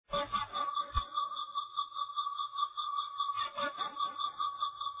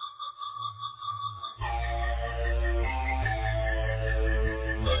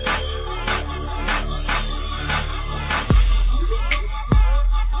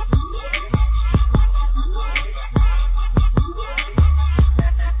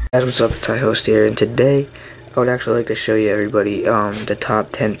Guys, what's up? It's iHost here, and today I would actually like to show you everybody the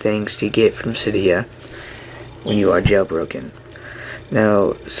top 10 things to get from Cydia when you are jailbroken.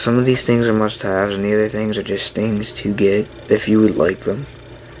 Now, some of these things are must-haves, and the other things are just things to get if you would like them.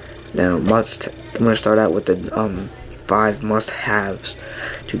 Now, I'm going to start out with the 5 must-haves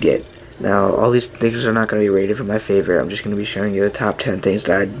to get. Now, all these things are not going to be rated for my favorite. I'm just going to be showing you the top 10 things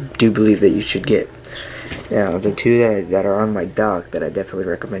that I do believe that you should get. Now, the 2 that are on my dock that I definitely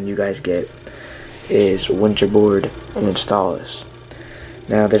recommend you guys get is Winterboard and Installus.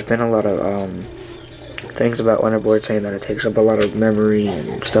 Now, there's been a lot of things about Winterboard saying that it takes up a lot of memory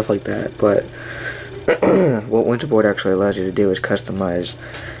and stuff like that, but what Winterboard actually allows you to do is customize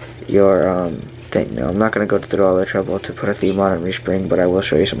your thing. Now, I'm not going to go through all the trouble to put a theme on and respring, but I will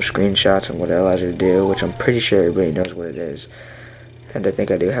show you some screenshots and what it allows you to do, which I'm pretty sure everybody knows what it is. And I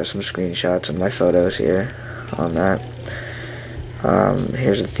think I do have some screenshots of my photos here on that.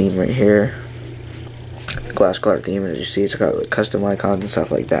 Here's a theme right here. The glass color theme, as you see, it's got custom icons and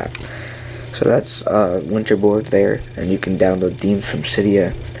stuff like that. So that's Winterboard there, and you can download themes from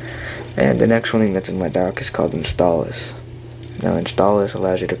Cydia. And the next one thing that's in my dock is called Installus. Now, Installus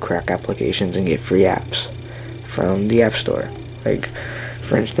allows you to crack applications and get free apps from the App Store. Like,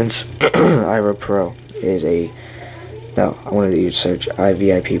 for instance, Ira Pro is a... No, I wanted you to search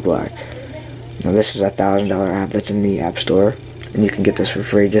iVIP Black. Now, this is a $1,000 app that's in the App Store, and you can get this for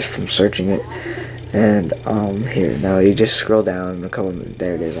free just from searching it. And here, now you just scroll down a couple.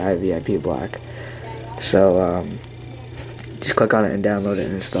 There it is, iVIP Black. So just click on it and download it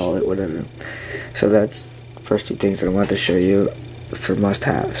and install it, whatever. So that's the first 2 things that I want to show you for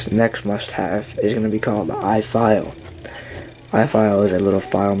must-haves. Next must-have is going to be called iFile. iFile is a little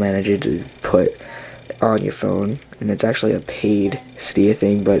file manager to put on your phone, and it's actually a paid Cydia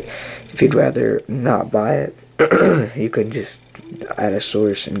thing, but if you'd rather not buy it, you can just add a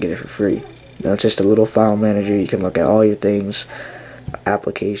source and get it for free. Now, it's just a little file manager. You can look at all your things,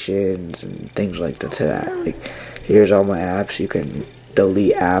 applications, and things like that. Like, here's all my apps. You can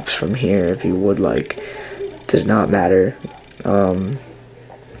delete apps from here if you would like. Does not matter.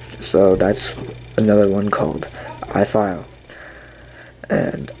 So that's another one called iFile.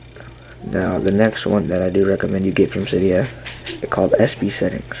 And now, the next one that I do recommend you get from Cydia is called SB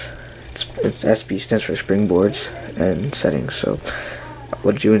Settings. It's SB stands for Springboards and Settings. So,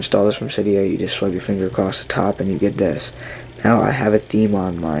 once you install this from Cydia, you just swipe your finger across the top and you get this. Now, I have a theme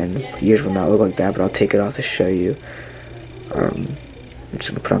on mine. Yours will not look like that, but I'll take it off to show you. I'm just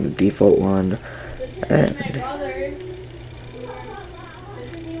going to put on the default one. And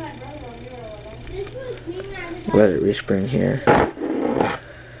let it respring here.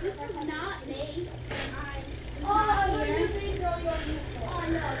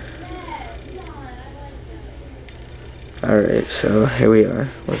 Alright, so here we are.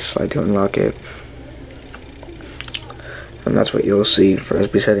 Let's slide to unlock it. And that's what you'll see for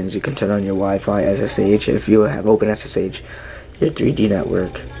SB settings. You can turn on your Wi-Fi, SSH, if you have open SSH, your 3G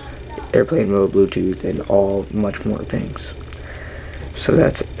network, airplane mode, Bluetooth, and all much more things. So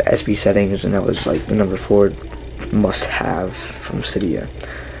that's SB settings, and that was like the number 4 must-have from Cydia.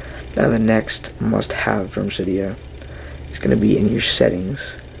 Now the next must-have from Cydia is going to be in your settings.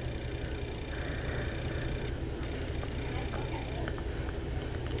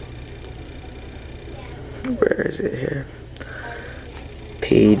 Where is it here?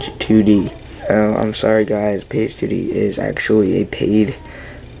 Page 2D. I'm sorry guys, Page 2D is actually a paid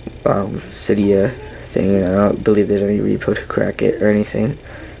Cydia thing, and I don't believe there's any repo to crack it or anything.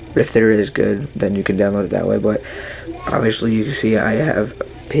 But if there is, good, then you can download it that way. But obviously you can see I have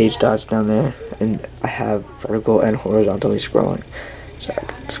page dots down there, and I have vertical and horizontally scrolling. So I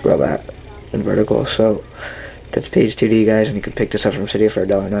can scroll that in vertical. So that's Page 2D, guys, and you can pick this up from Cydia for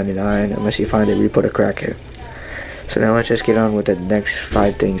 $1.99 unless you find a repo to crack it. So now let's just get on with the next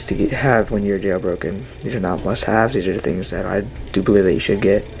 5 things to have when you're jailbroken. These are not must-haves. These are the things that I do believe that you should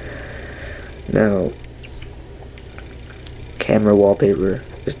get. Now, camera wallpaper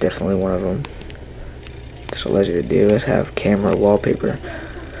is definitely one of them. So what allows you to do is have camera wallpaper.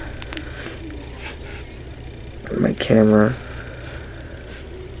 My camera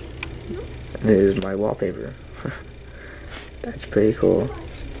is my wallpaper. That's pretty cool.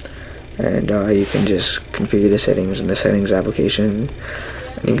 And you can just configure the settings in the settings application,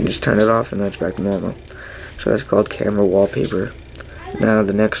 and you can just turn it off, and that's back to normal. So that's called camera wallpaper. Now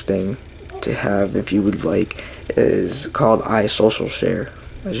the next thing to have, if you would like, is called iSocial Share.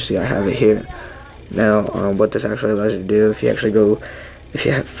 As you see, I have it here. Now what this actually allows you to do, if you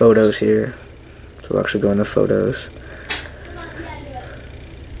have photos here, so we'll actually go into photos.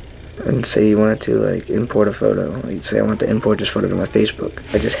 And say you wanted to like import a photo, like say I want to import this photo to my Facebook,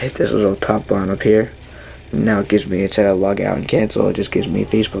 I just hit this little top button up here. Now it gives me, instead of log out and cancel, it just gives me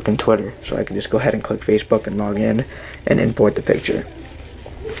Facebook and Twitter. So I can just go ahead and click Facebook and log in and import the picture.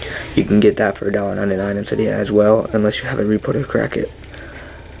 You can get that for $1.99 in Cydia as well, unless you have a repo to crack it.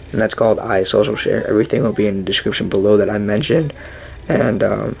 And that's called iSocial Share. Everything will be in the description below that I mentioned. And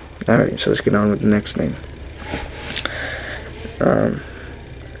alright, so let's get on with the next thing.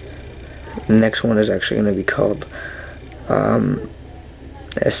 The next one is actually going to be called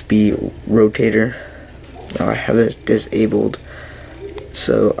SB Rotator. I have this disabled,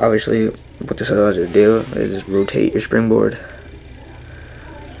 so obviously what this allows you to do is just rotate your springboard.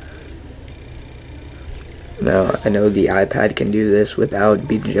 Now I know the iPad can do this without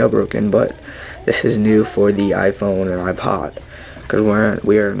being jailbroken, but this is new for the iPhone and iPod because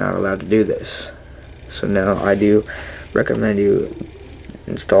we are not allowed to do this. So now I do recommend you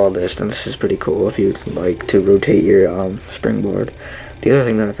install this, and this is pretty cool if you like to rotate your springboard. The other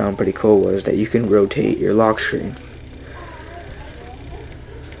thing that I found pretty cool was that you can rotate your lock screen.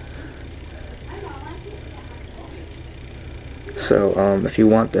 So if you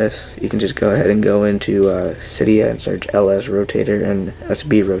want this, you can just go ahead and go into Cydia and search LS Rotator and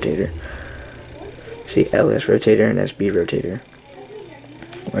SB Rotator. See LS Rotator and SB Rotator.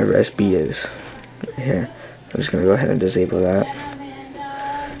 Wherever SB is. Right here. I'm just going to go ahead and disable that.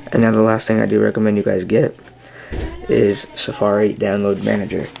 And now the last thing I do recommend you guys get is Safari Download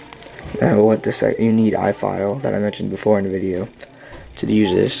Manager. Now what this, you need iFile that I mentioned before in the video to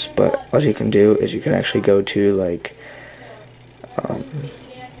use this, but what you can do is you can actually go to like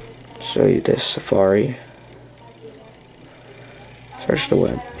show you this Safari, search the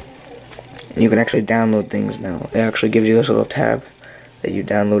web, and you can actually download things now. It actually gives you this little tab that you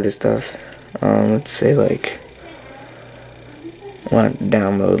downloaded stuff. Let's say like I want to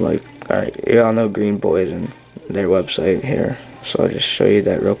download like, alright, y'all know Green Boys and their website here, so I'll just show you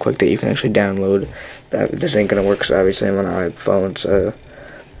that real quick that you can actually download that. This ain't gonna work because obviously I'm on an iPhone, so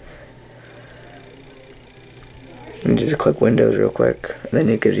you just click Windows real quick, and then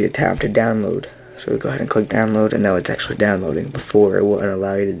it gives you a tab to download. So we go ahead and click download, and now it's actually downloading. Before it wouldn't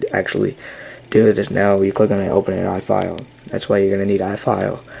allow you to actually do this. Now you click on it, open it in iFile. That's why you're gonna need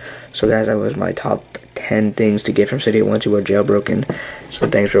iFile. So guys, that was my top 10 things to get from Cydia once you are jailbroken. So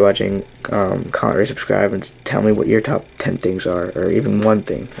thanks for watching. Comment or subscribe and tell me what your top 10 things are, or even one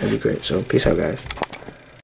thing. That'd be great. So peace out, guys.